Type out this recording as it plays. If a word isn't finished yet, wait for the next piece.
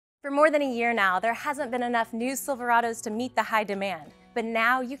For more than a year now, there hasn't been enough new Silverados to meet the high demand. But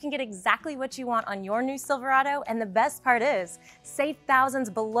now you can get exactly what you want on your new Silverado, and the best part is, save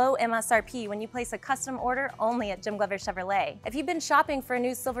thousands below MSRP when you place a custom order only at Jim Glover Chevrolet. If you've been shopping for a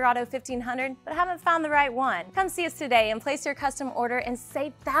new Silverado 1500 but haven't found the right one, come see us today and place your custom order and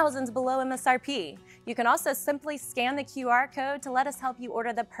save thousands below MSRP. You can also simply scan the QR code to let us help you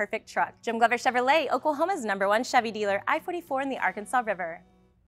order the perfect truck. Jim Glover Chevrolet, Oklahoma's #1 Chevy dealer, I-44 in the Arkansas River.